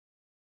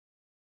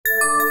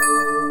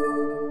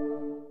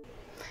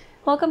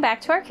Welcome back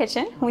to our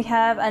kitchen. We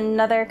have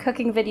another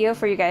cooking video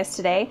for you guys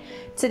today.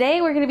 Today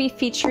we're going to be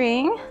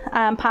featuring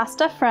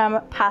pasta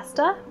from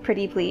Pasta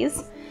Pretty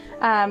Please.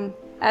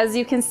 As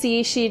you can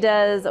see, she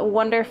does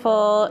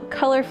wonderful,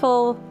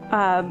 colorful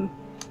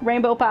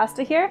rainbow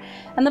pasta here.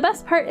 And the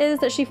best part is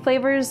that she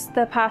flavors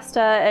the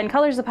pasta and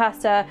colors the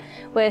pasta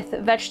with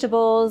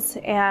vegetables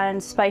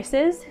and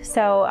spices.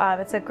 So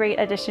it's a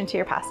great addition to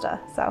your pasta.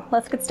 So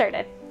let's get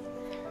started.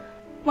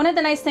 One of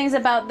the nice things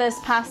about this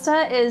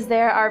pasta is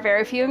there are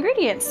very few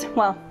ingredients.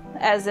 Well,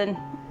 as in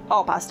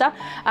all pasta.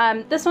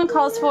 This one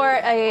calls for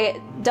a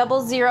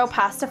 00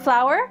 pasta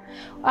flour.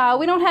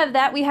 We don't have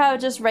that. We have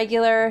just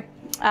regular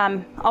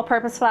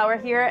all-purpose flour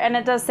here, and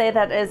it does say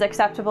that is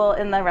acceptable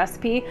in the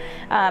recipe.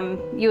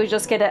 You would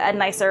just get a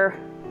nicer,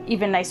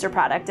 even nicer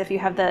product if you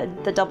have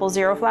the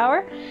 00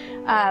 flour.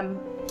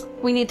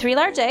 We need 3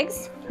 large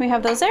eggs. We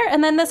have those there,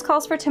 and then this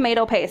calls for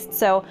tomato paste.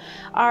 So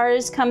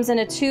ours comes in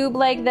a tube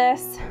like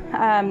this,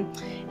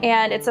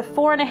 and it's a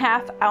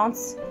 4.5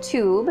 ounce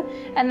tube,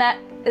 and that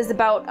is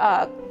about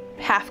a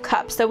half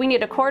cup. So we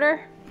need a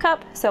 1/4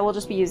 cup, so we'll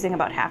just be using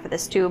about half of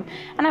this tube,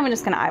 and I'm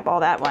just gonna eyeball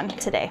that one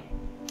today.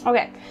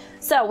 Okay,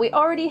 so we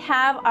already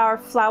have our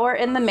flour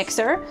in the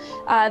mixer.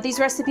 These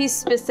recipes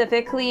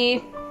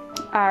specifically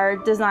are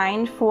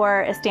designed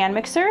for a stand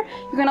mixer.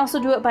 You can also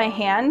do it by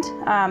hand,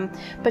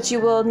 but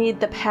you will need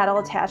the paddle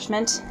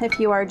attachment if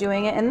you are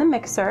doing it in the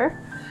mixer.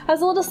 I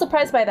was a little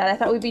surprised by that. I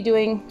thought we'd be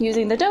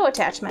using the dough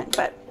attachment,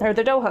 or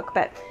the dough hook,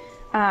 but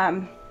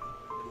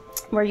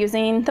we're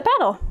using the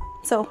paddle.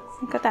 So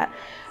look at that.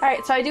 All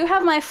right, so I do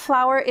have my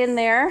flour in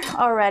there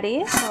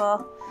already. So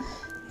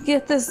we'll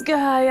get this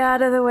guy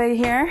out of the way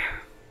here.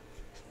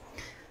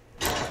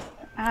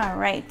 All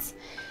right.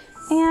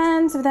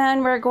 And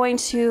then we're going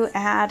to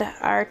add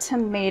our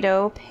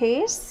tomato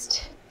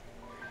paste.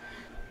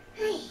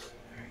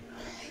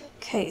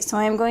 Okay, so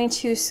I'm going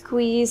to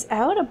squeeze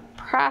out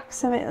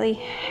approximately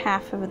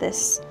half of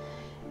this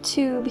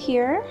tube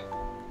here.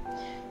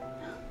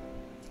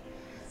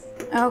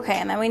 Okay,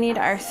 and then we need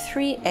our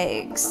 3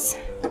 eggs.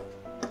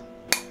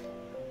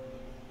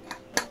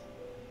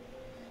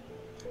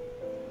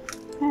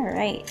 All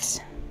right,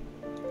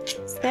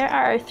 so there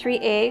are our 3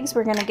 eggs.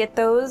 We're gonna get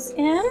those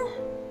in.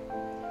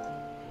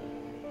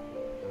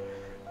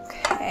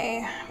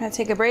 Okay, I'm gonna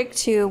take a break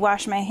to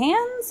wash my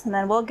hands, and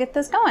then we'll get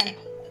this going.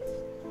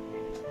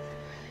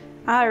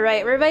 All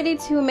right, we're ready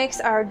to mix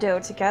our dough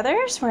together.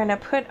 So we're gonna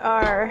put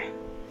our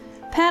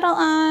paddle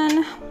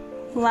on,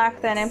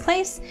 lock that in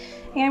place,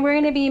 and we're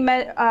gonna be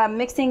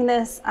mixing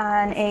this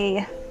on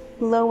a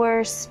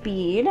lower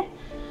speed.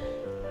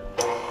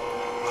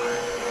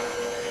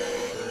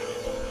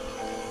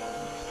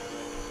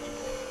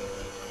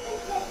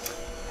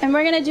 And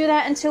we're gonna do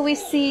that until we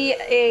see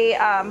a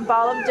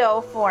ball of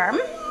dough form.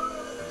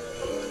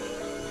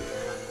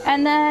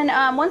 And then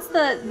once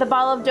the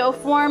ball of dough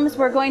forms,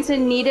 we're going to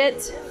knead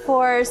it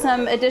for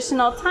some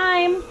additional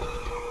time.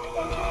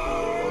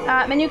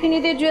 And you can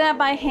either do that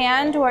by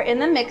hand or in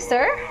the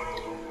mixer.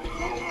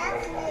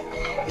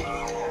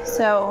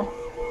 So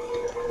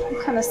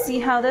we'll kind of see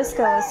how this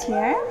goes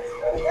here.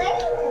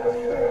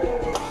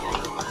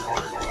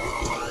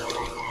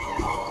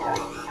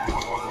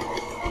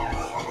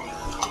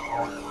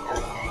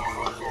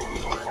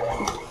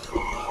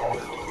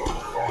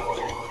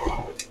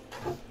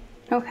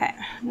 Okay,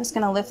 I'm just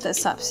gonna lift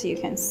this up so you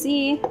can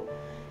see.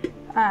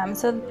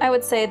 So I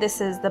would say this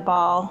is the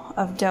ball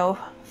of dough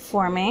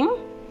forming.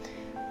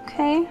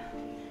 Okay,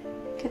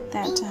 get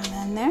that down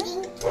in there.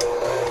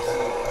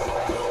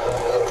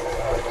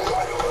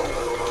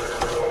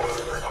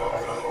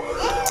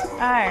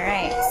 All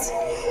right.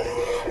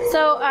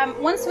 So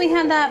once we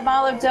have that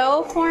ball of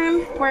dough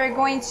formed, we're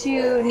going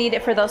to knead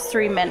it for those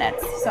 3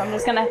 minutes. So I'm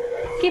just gonna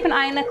keep an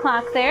eye on the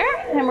clock there,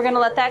 and we're gonna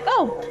let that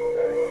go.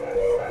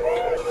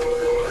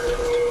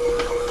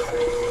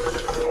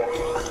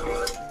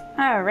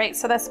 All right,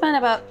 so that's been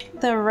about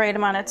the right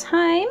amount of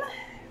time.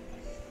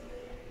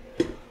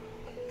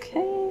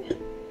 Okay.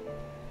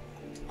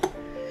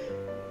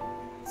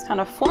 It's kind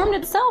of formed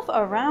itself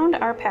around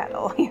our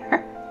paddle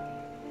here.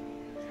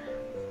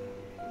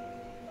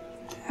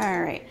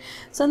 All right,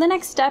 so the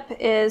next step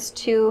is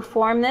to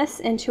form this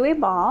into a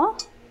ball.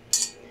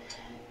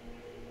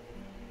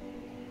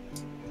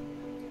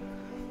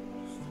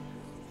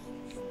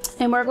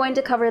 And we're going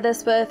to cover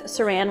this with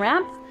saran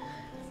wrap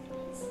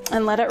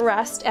and let it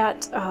rest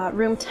at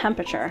room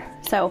temperature.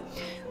 So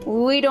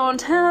we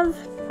don't have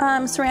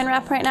saran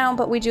wrap right now,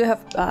 but we do have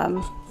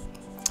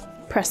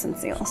press and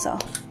seal, so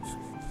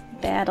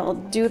that'll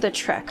do the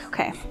trick.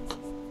 Okay.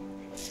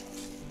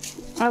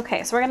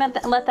 Okay, so we're gonna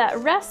let that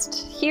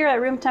rest here at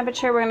room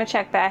temperature. We're gonna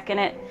check back in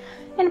it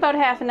in about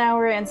half an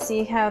hour and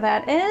see how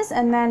that is,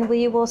 and then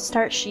we will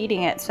start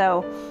sheeting it.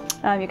 So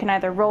you can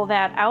either roll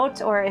that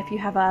out, or if you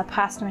have a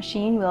pasta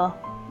machine, we'll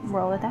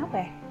roll it that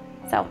way.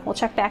 So we'll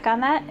check back on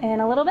that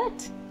in a little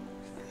bit.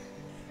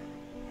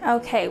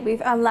 Okay,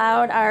 we've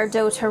allowed our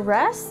dough to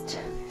rest.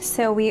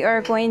 So we are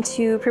going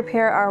to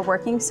prepare our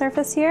working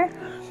surface here.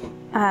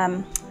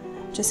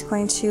 Just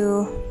going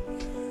to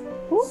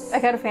Ooh, I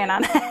got a fan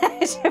on.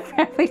 I should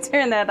probably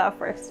turn that off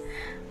first.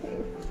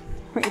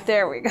 Right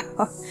there we go.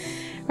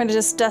 We're gonna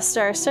just dust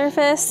our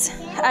surface.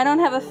 I don't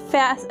have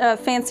a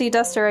fancy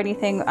duster or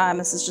anything.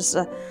 This is just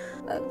a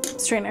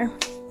strainer.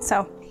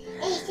 So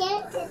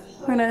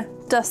we're gonna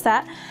dust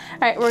that. All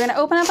right, we're gonna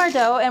open up our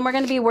dough and we're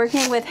gonna be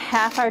working with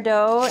half our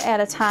dough at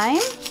a time.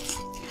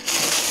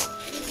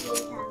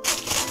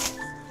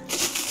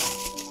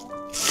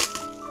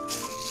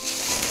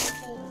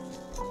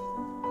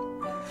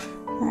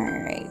 All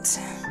right,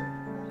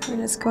 we're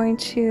just going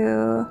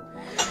to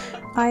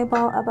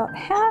eyeball about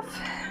half.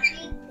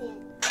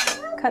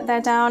 Cut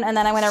that down, and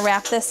then I'm going to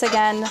wrap this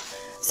again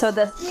so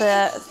that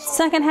the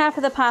second half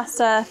of the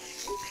pasta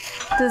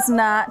does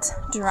not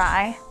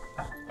dry.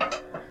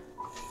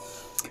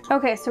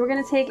 Okay, so we're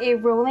going to take a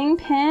rolling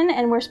pin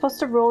and we're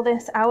supposed to roll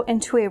this out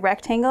into a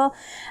rectangle.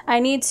 I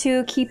need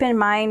to keep in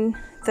mind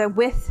the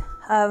width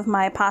of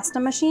my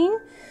pasta machine.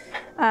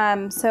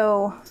 Whoops,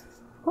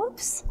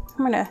 I'm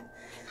going to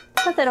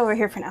put that over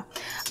here for now.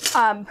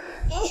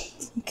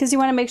 Because you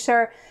want to make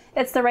sure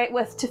it's the right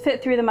width to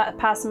fit through the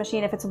pasta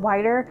machine. If it's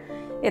wider,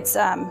 it's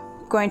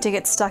going to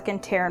get stuck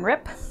and tear and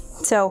rip.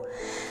 So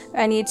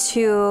I need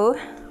to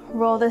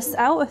roll this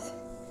out with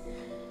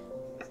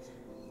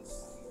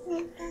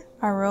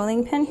our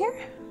rolling pin here.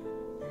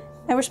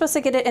 And we're supposed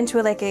to get it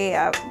into like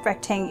a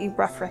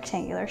rough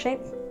rectangular shape.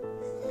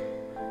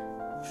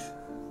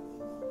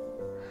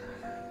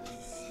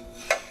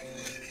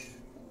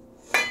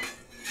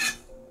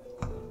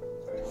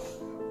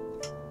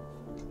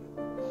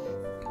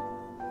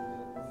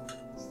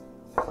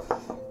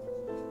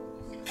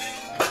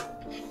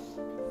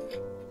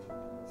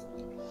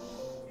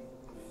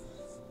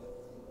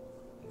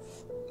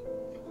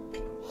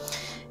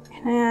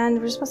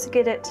 And we're supposed to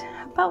get it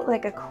about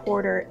like a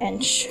 1/4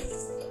 inch.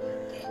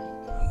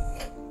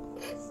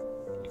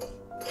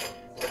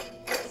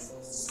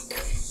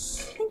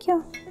 Thank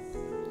you.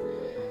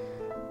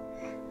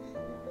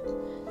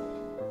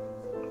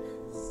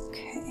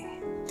 Okay.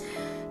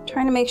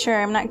 Trying to make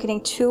sure I'm not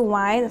getting too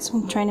wide. That's why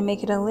I'm trying to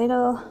make it a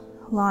little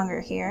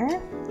longer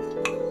here.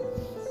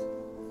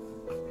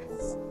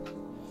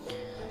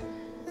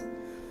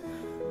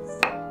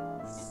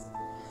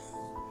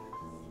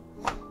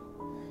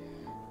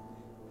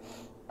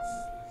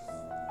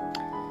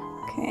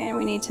 And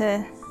we need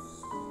to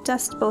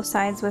dust both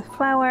sides with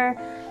flour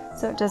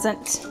so it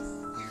doesn't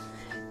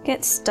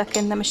get stuck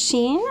in the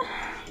machine.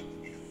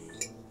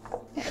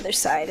 The other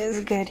side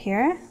is good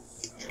here.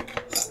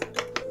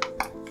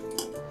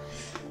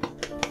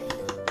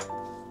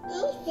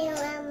 Thank you,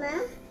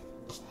 Mama.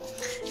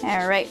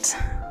 All right,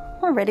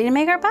 we're ready to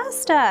make our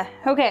pasta.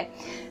 Okay,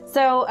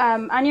 so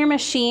on your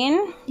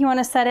machine, you want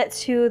to set it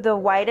to the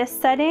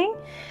widest setting.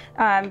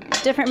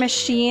 Different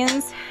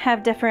machines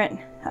have different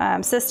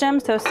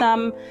systems. So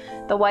some,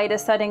 the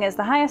widest setting is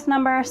the highest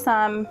number,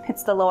 some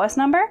it's the lowest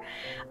number.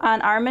 On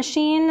our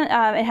machine,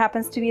 it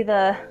happens to be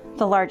the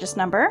largest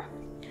number.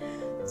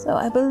 So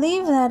I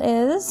believe that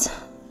is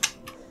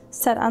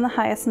set on the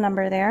highest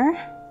number there.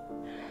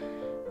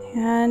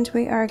 And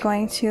we are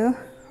going to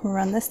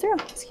run this through.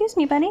 Excuse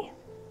me, buddy.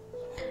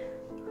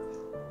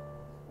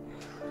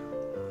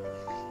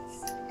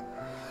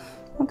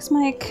 Looks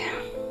like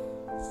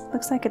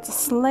it's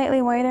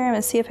slightly wider. I'm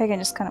gonna see if I can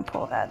just kind of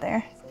pull that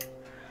there.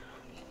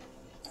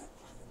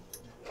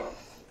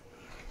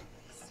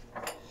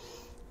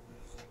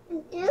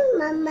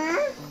 Mama.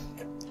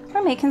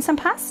 We're making some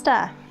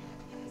pasta.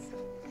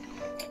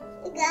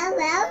 Go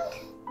around.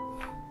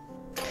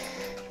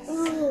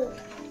 Ooh.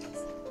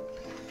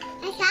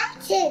 I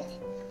touched it.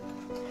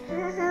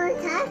 I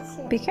touched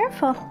it. Be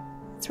careful.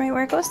 That's right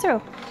where it goes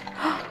through.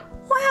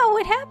 Wow,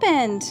 what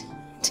happened?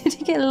 Did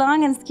it get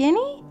long and skinny?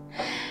 All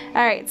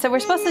right, so we're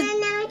supposed to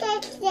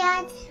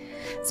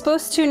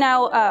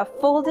now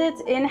fold it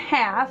in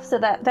half. So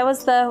that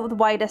was the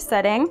widest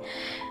setting.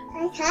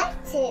 I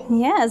touched it.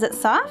 Yeah, is it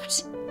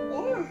soft?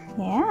 Yeah.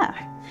 Yeah.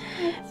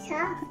 It's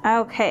soft.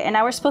 Okay, and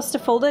now we're supposed to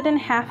fold it in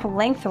half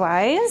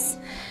lengthwise.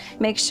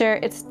 Make sure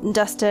it's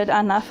dusted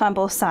enough on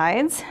both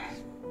sides.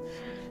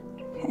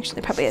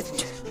 Actually, probably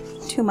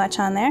too much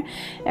on there.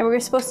 And we're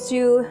supposed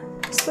to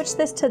switch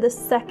this to the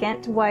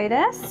second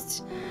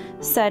widest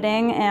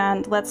setting,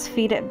 and let's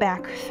feed it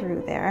back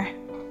through there.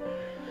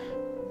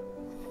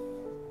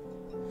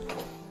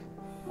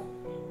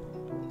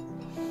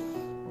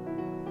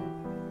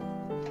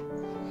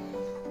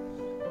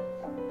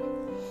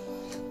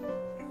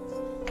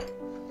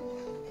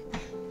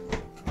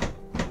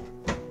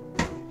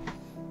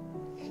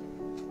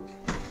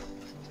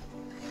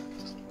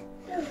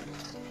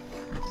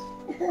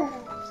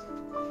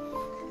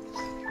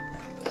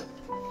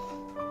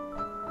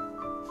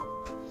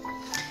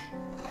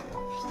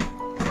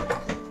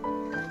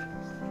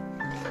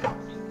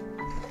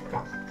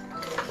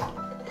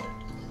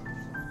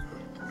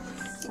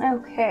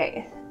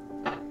 Okay.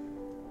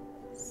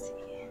 Let's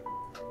see.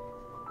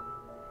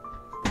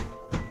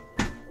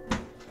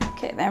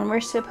 Okay, then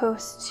we're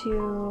supposed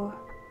to,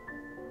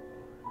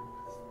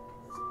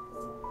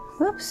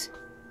 whoops.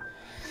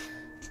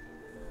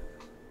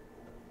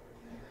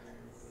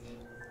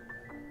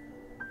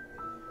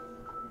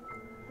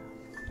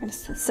 I'm going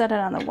to set it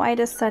on the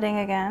widest setting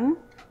again.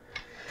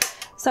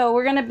 So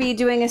we're going to be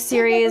doing a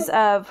series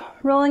of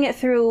rolling it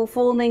through,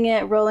 folding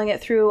it, rolling it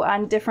through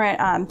on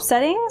different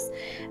settings.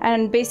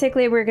 And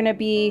basically we're going to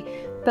be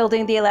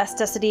building the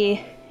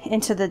elasticity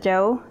into the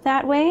dough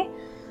that way.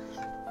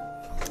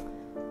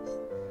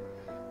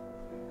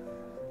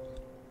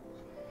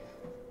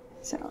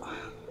 So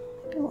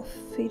we'll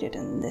feed it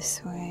in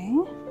this way.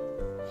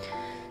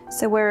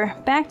 So we're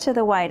back to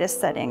the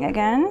widest setting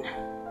again.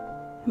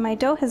 My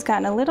dough has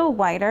gotten a little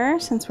wider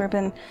since we've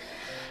been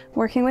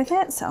working with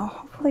it, so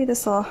hopefully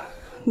this will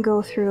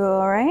go through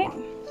all right.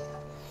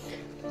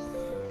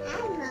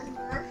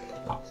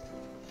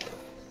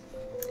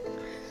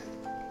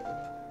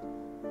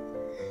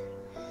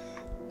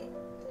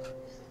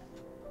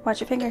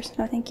 Watch your fingers.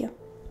 No, thank you.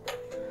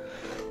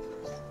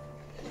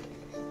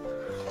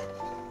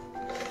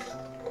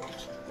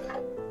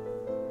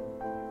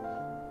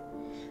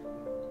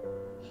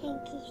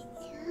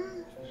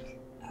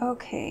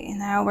 Okay,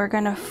 now we're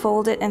gonna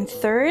fold it in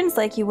thirds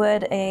like you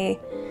would a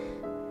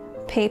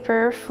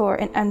paper for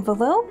an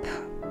envelope.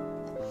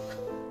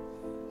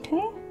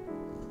 Okay.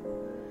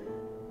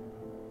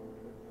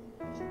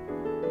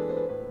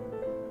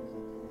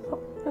 Oh,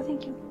 no,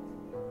 thank you.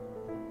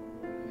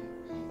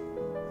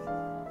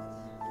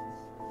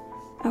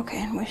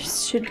 Okay, and we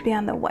should be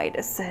on the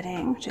widest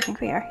setting, which I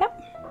think we are.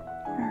 Yep.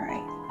 All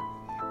right.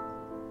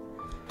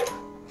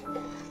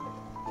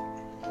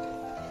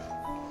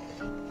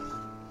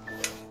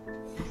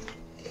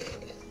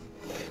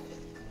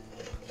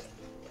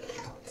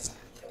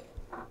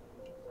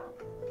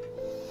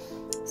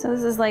 So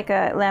this is like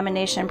a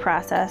lamination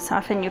process.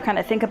 Often you kind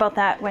of think about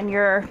that when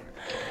you're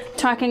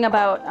talking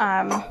about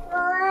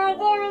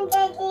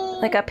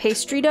like a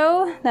pastry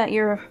dough that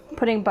you're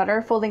putting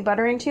butter, folding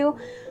butter into.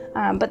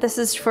 But this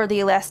is for the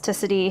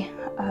elasticity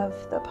of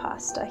the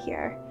pasta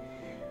here.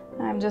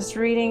 I'm just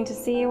reading to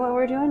see what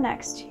we're doing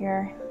next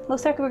here.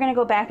 Looks like we're gonna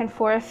go back and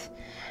forth.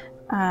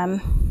 We're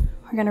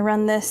gonna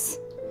run this.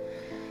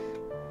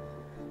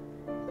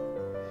 I'm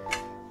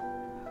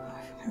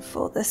gonna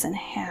fold this in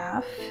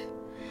half.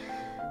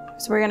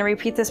 So we're gonna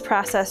repeat this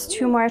process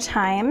 2 more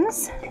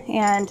times,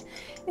 and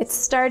it's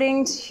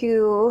starting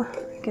to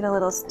get a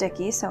little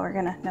sticky, so we're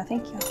gonna, no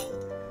thank you.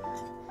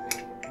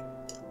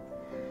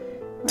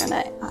 We're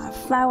gonna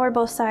flour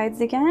both sides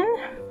again,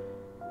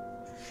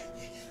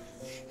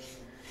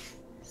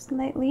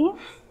 slightly.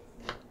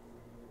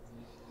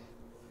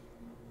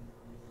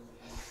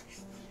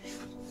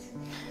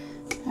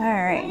 All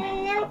right.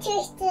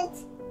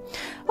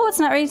 Oh, it's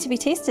not ready to be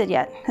tasted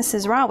yet. This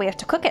is raw, we have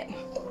to cook it.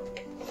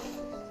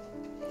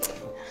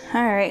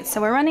 All right, so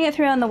we're running it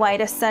through on the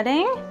widest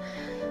setting.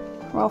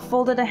 We'll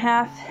fold it a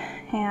half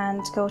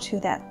and go to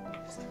that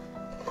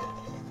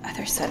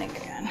other setting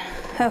again.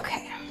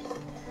 Okay,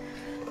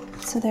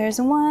 so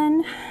there's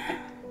one.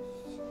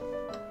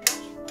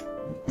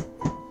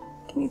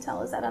 Can you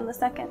tell, is that on the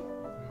second?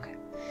 Okay,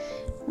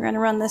 we're gonna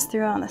run this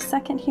through on the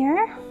second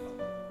here.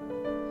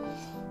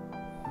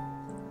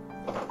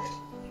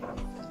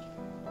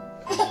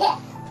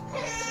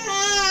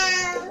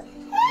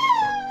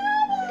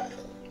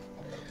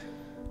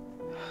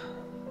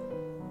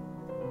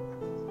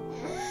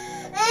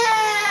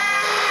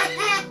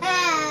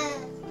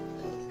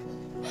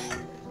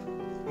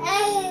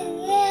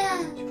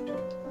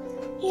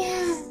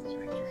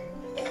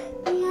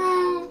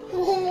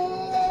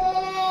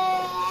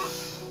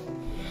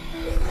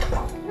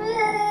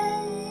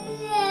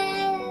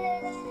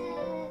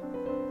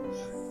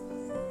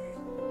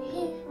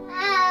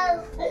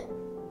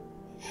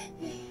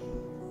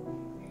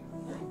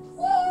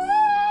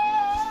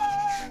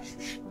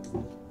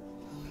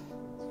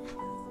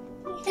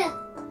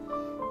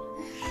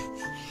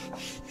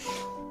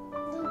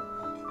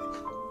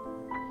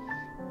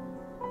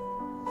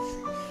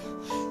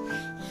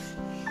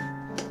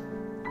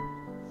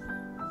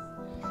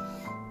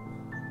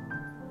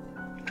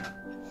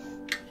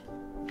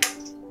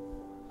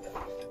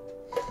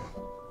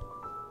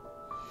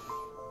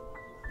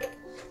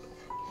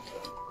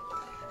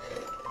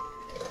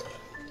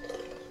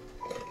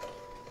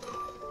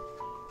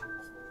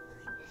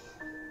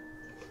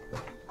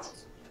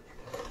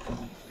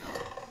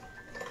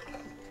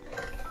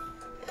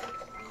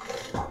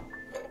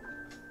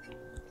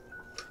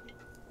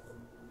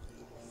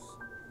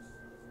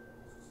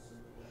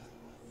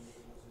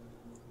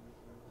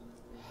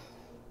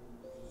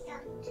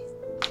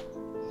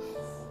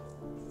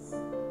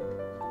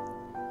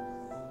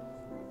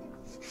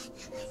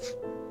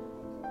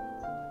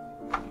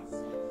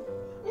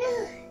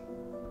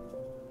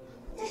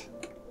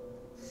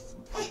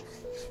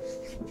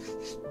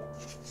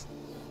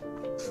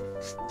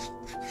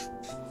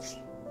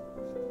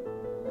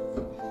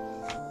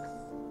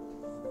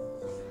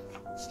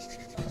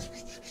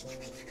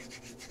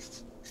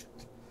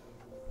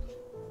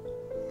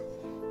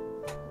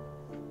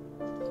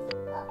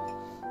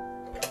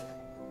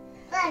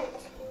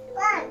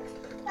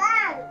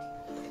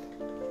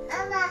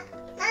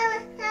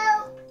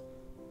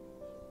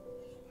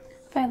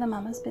 The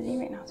mama's busy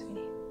right now,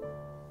 sweetie.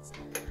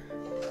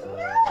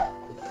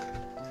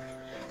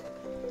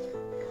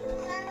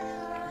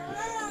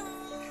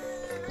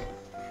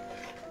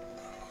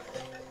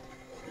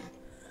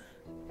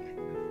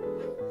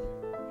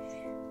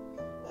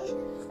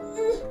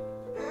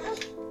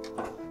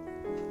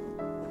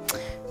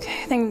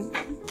 thing,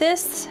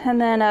 this, and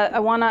then I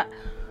want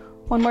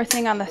one more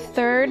thing on the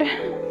third.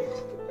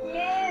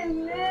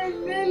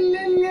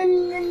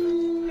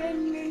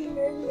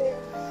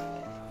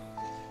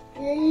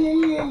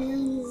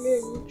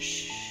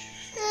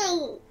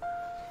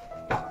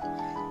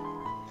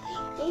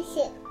 This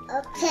is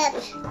a pet.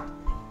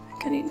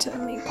 I need to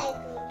make.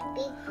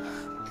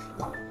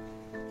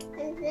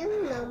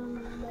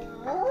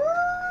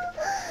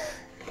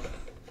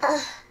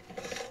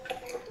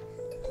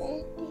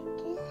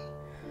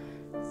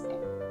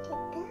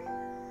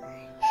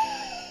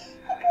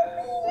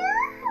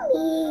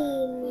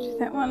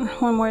 That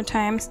one more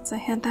time since I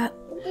had that.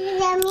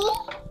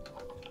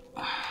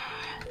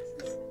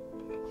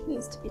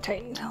 Needs to be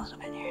tightened a little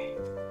bit here.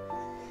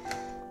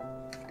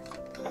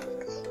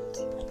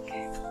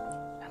 Okay.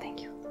 Oh,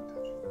 thank you.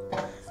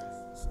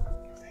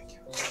 Thank you.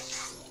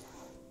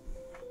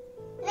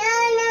 No.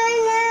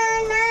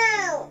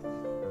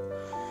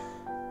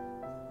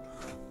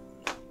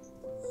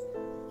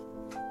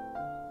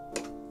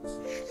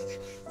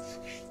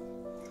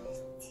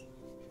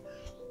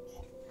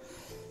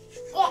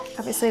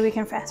 Obviously, we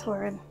can fast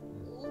forward.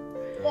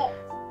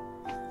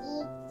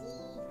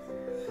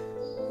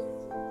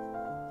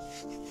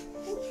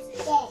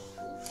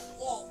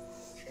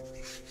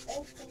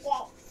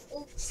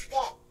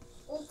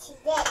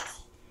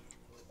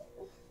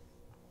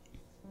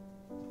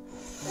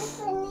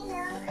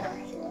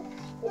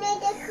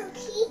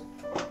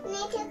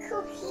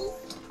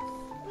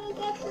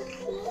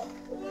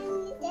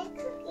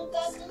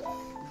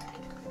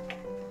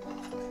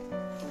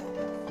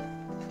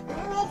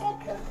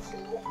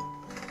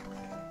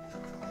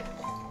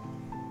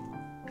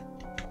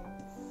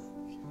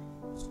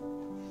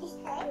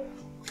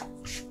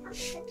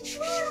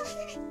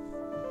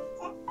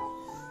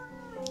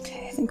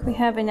 Okay, I think we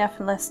have enough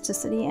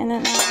elasticity in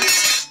it now.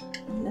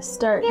 I'm gonna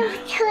start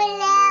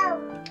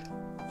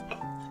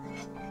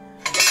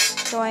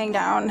going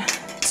down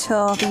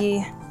till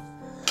the.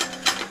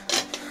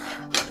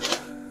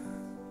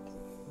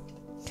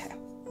 Okay,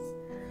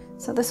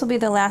 so this will be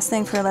the last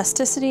thing for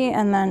elasticity,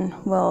 and then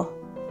we'll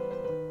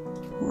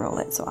roll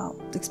it. So I'll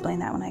explain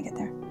that when I get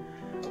there.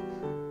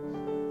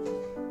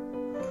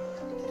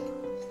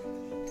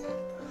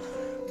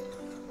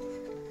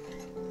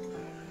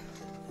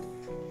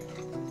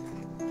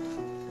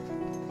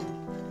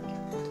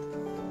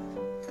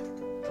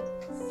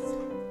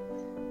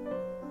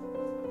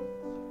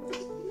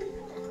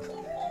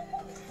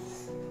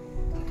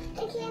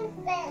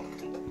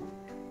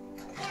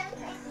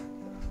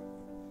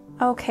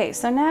 Okay,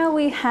 so now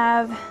we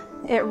have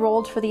it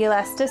rolled for the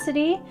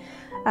elasticity,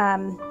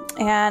 and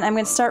I'm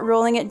going to start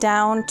rolling it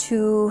down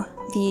to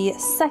the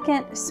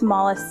second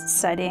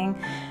smallest setting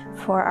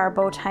for our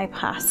bow tie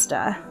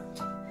pasta.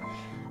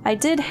 I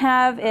did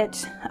have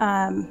it,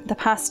 the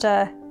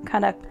pasta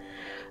kind of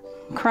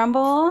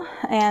crumble,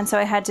 and so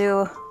I had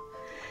to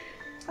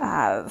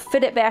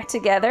fit it back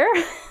together.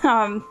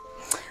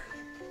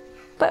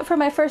 But for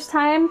my first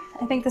time,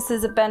 I think this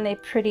has been a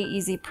pretty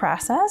easy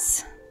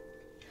process.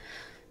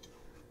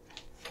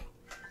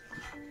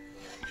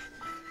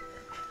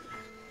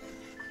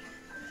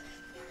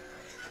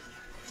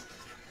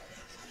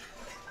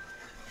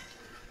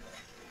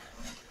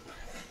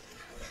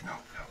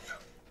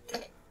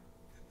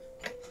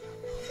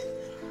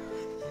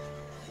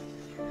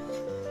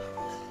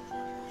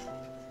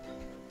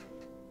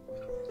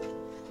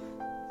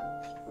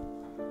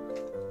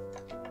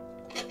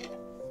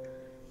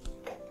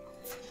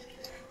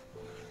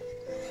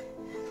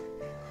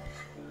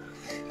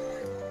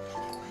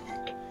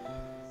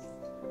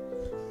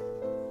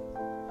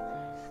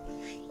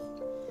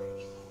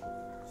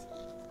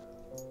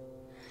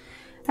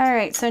 All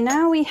right, so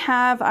now we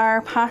have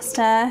our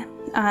pasta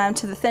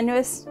to the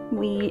thinness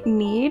we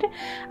need.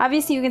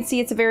 Obviously you can see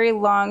it's a very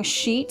long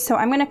sheet, so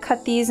I'm gonna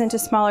cut these into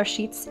smaller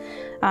sheets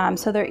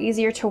so they're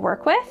easier to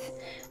work with.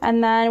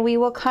 And then we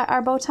will cut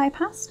our bow tie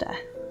pasta.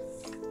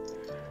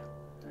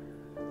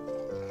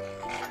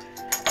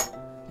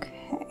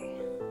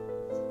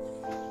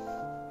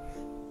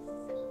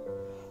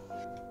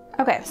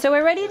 Okay, so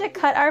we're ready to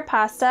cut our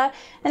pasta,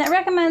 and it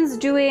recommends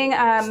doing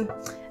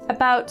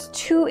about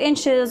 2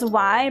 inches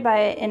wide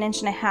by 1.5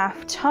 inches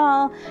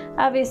tall.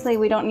 Obviously,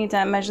 we don't need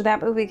to measure that,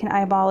 but we can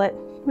eyeball it.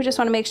 We just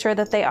want to make sure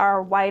that they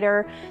are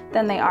wider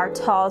than they are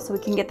tall so we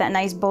can get that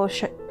nice bow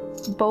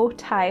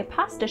tie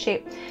pasta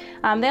shape.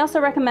 They also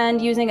recommend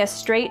using a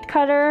straight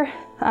cutter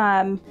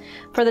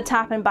for the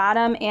top and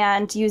bottom,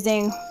 and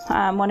using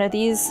one of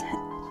these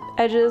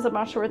edges, I'm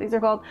not sure what these are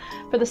called,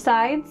 for the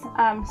sides,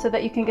 so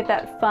that you can get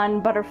that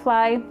fun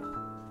butterfly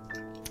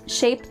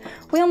shape.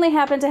 We only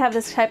happen to have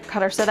this type of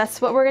cutter, so that's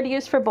what we're going to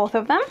use for both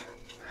of them.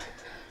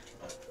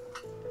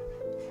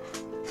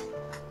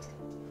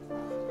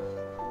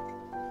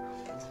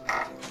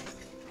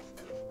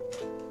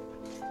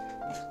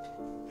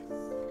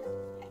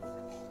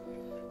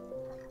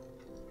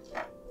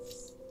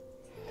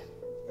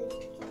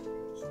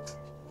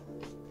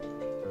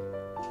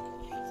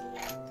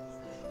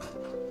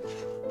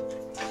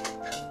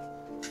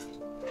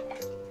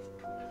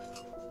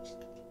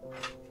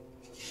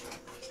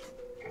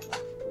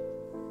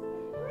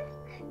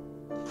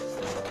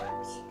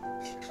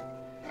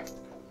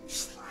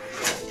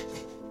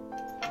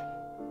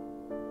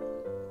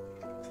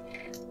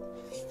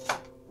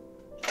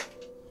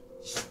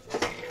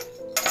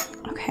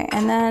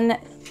 And then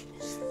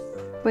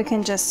we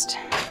can just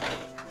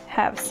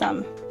have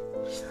some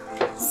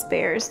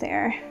spares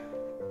there.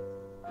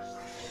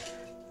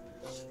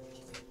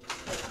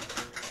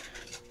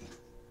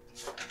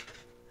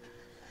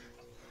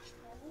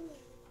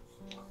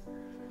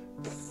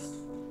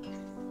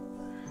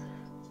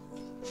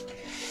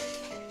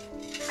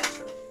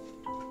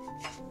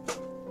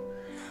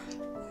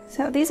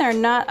 So these are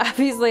not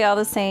obviously all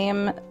the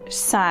same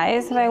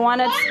size. If I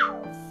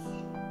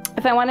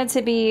wanted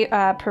to be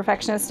a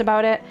perfectionist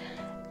about it,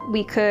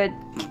 we could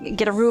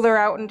get a ruler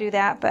out and do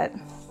that, but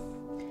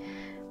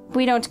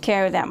we don't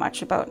care that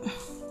much about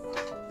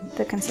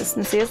the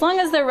consistency. As long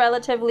as they're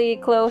relatively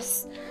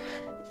close,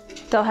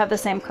 they'll have the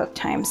same cook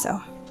time,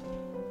 so.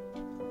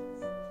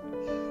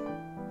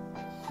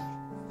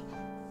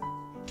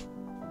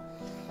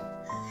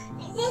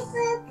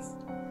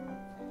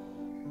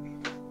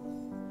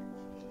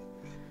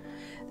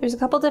 There's a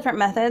couple different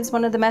methods.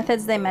 One of the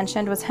methods they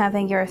mentioned was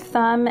having your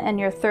thumb and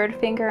your third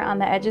finger on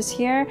the edges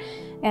here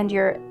and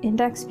your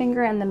index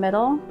finger in the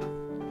middle.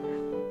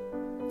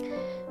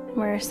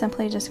 We're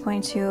simply just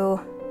going to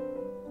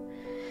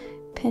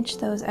pinch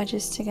those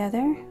edges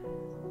together.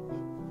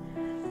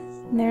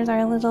 And there's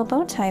our little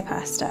bow tie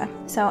pasta.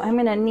 So I'm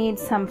gonna need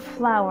some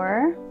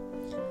flour.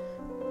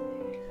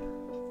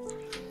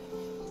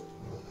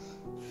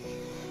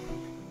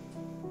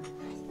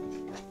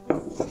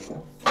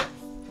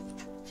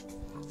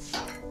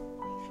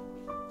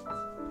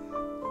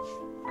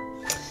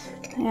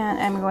 And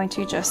I'm going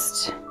to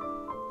just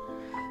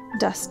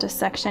dust a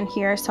section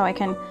here so I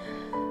can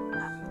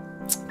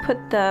put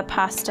the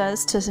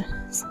pastas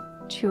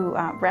to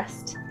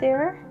rest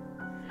there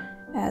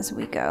as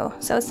we go.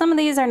 So some of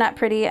these are not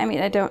pretty. I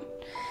mean, I don't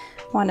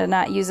want to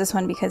not use this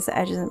one because the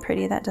edge isn't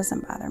pretty. That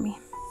doesn't bother me.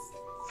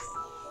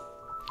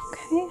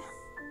 Okay.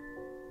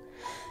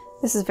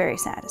 This is very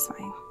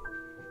satisfying.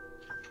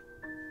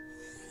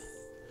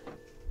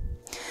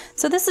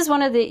 So this is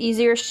one of the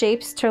easier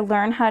shapes to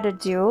learn how to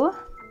do,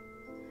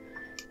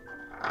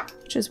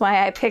 which is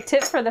why I picked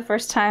it for the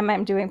first time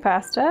I'm doing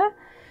pasta.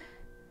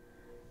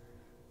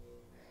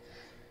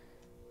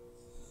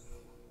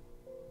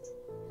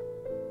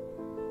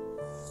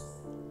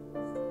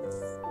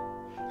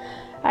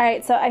 All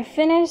right, so I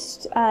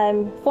finished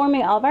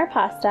forming all of our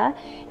pasta,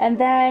 and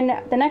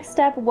then the next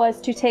step was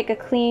to take a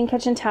clean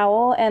kitchen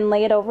towel and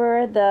lay it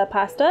over the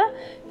pasta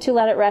to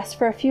let it rest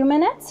for a few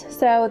minutes.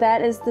 So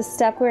that is the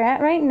step we're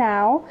at right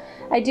now.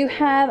 I do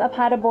have a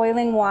pot of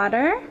boiling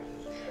water.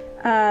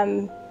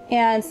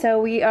 And so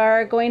we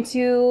are going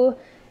to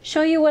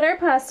show you what our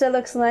pasta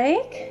looks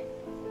like.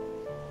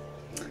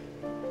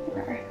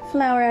 Our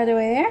flour out of the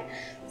way there.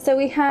 So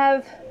we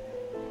have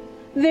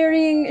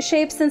varying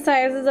shapes and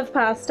sizes of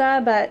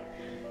pasta, but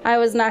I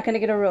was not going to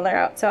get a ruler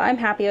out, so I'm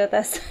happy with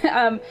this.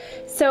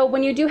 So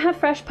when you do have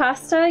fresh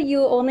pasta,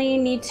 you only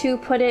need to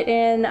put it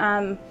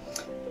in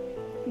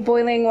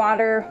boiling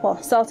water,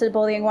 well, salted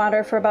boiling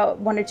water for about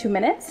 1 or 2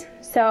 minutes.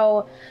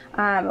 So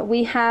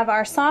we have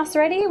our sauce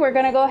ready. We're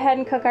gonna go ahead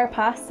and cook our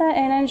pasta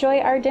and enjoy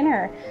our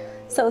dinner.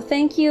 So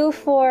thank you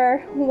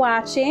for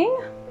watching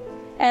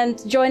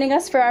and joining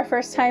us for our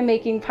first time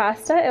making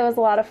pasta. It was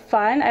a lot of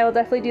fun. I will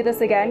definitely do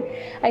this again.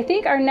 I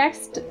think our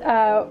next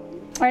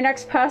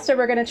pasta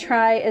we're gonna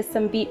try is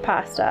some beet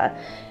pasta.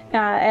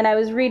 And I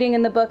was reading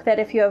in the book that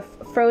if you have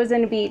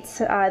frozen beets,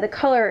 the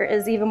color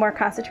is even more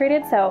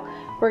concentrated. So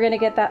we're gonna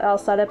get that all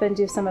set up and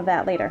do some of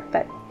that later.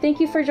 But thank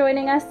you for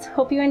joining us.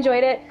 Hope you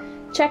enjoyed it.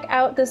 Check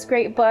out this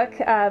great book.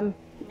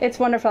 It's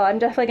wonderful. I'm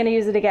definitely gonna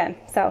use it again.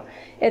 So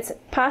it's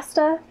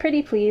Pasta,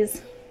 Pretty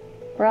Please.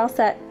 We're all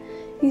set.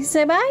 You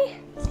say bye?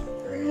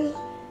 Bye.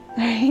 All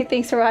right,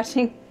 thanks for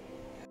watching.